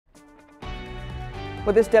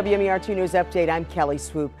With this WMAR2 News Update, I'm Kelly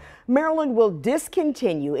Swoop. Maryland will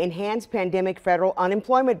discontinue enhanced pandemic federal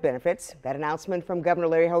unemployment benefits. That announcement from Governor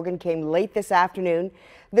Larry Hogan came late this afternoon.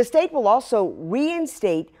 The state will also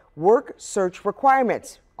reinstate work search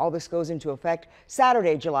requirements. All this goes into effect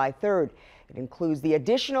Saturday, July 3rd. It includes the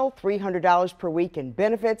additional $300 per week in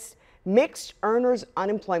benefits, mixed earners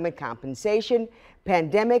unemployment compensation,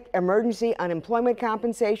 pandemic emergency unemployment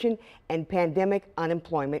compensation, and pandemic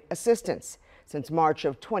unemployment assistance. Since March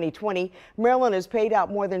of 2020, Maryland has paid out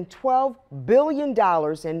more than $12 billion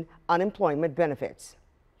in unemployment benefits.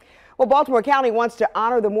 Well, Baltimore County wants to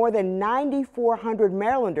honor the more than 9,400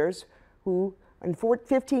 Marylanders and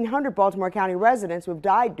 1,500 Baltimore County residents who have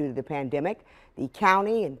died due to the pandemic. The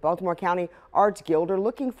county and Baltimore County Arts Guild are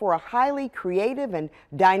looking for a highly creative and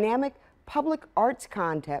dynamic public arts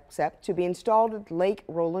concept to be installed at Lake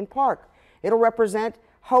Roland Park. It'll represent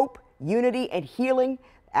hope, unity, and healing.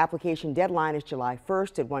 Application deadline is July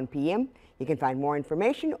 1st at 1 p.m. You can find more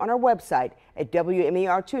information on our website at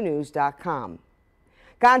WMAR2news.com.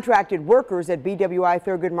 Contracted workers at BWI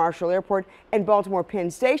Thurgood Marshall Airport and Baltimore Penn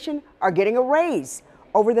Station are getting a raise.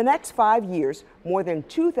 Over the next 5 years, more than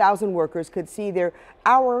 2,000 workers could see their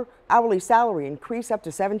hourly salary increase up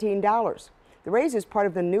to $17. The raise is part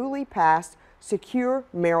of the newly passed Secure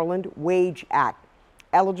Maryland Wage Act.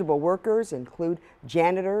 Eligible workers include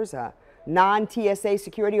janitors, non-TSA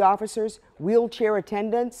security officers, wheelchair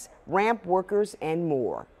attendants, ramp workers, and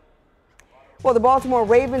more. Well, the Baltimore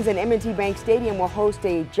Ravens and M&T Bank Stadium will host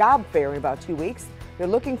a job fair in about 2 weeks. They're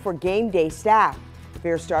looking for game day staff. The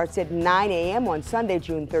fair starts at 9 a.m. on Sunday,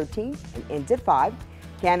 June 13th and ends at 5.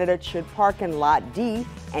 Candidates should park in Lot D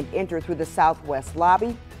and enter through the southwest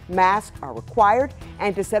lobby. Masks are required,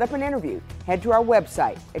 and to set up an interview, head to our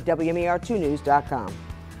website at WMAR2news.com.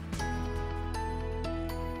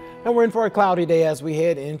 And we're in for a cloudy day as we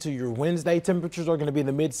head into your Wednesday. Temperatures are going to be in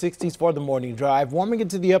the mid-60s for the morning drive, warming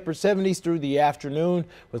into the upper 70s through the afternoon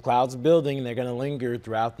with clouds building, and they're going to linger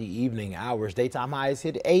throughout the evening hours. Daytime highs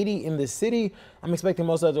hit 80 in the city. I'm expecting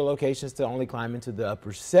most other locations to only climb into the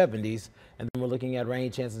upper 70s. And then we're looking at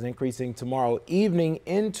rain chances increasing tomorrow evening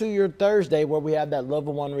into your Thursday, where we have that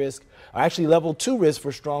level 1 risk, or actually level 2 risk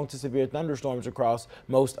for strong to severe thunderstorms across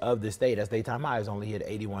most of the state as daytime highs only hit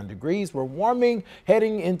 81 degrees. We're warming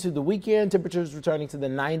heading into the weekend. Temperatures returning to the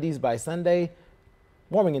 90s by Sunday,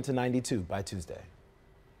 warming into 92 by Tuesday.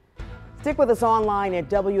 Stick with us online at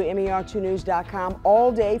WMAR2news.com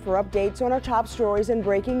all day for updates on our top stories and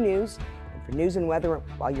breaking news. For news and weather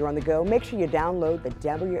while you're on the go, make sure you download the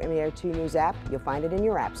WMAR2 News app. You'll find it in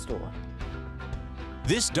your app store.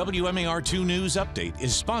 This WMAR2 News Update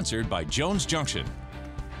is sponsored by Jones Junction.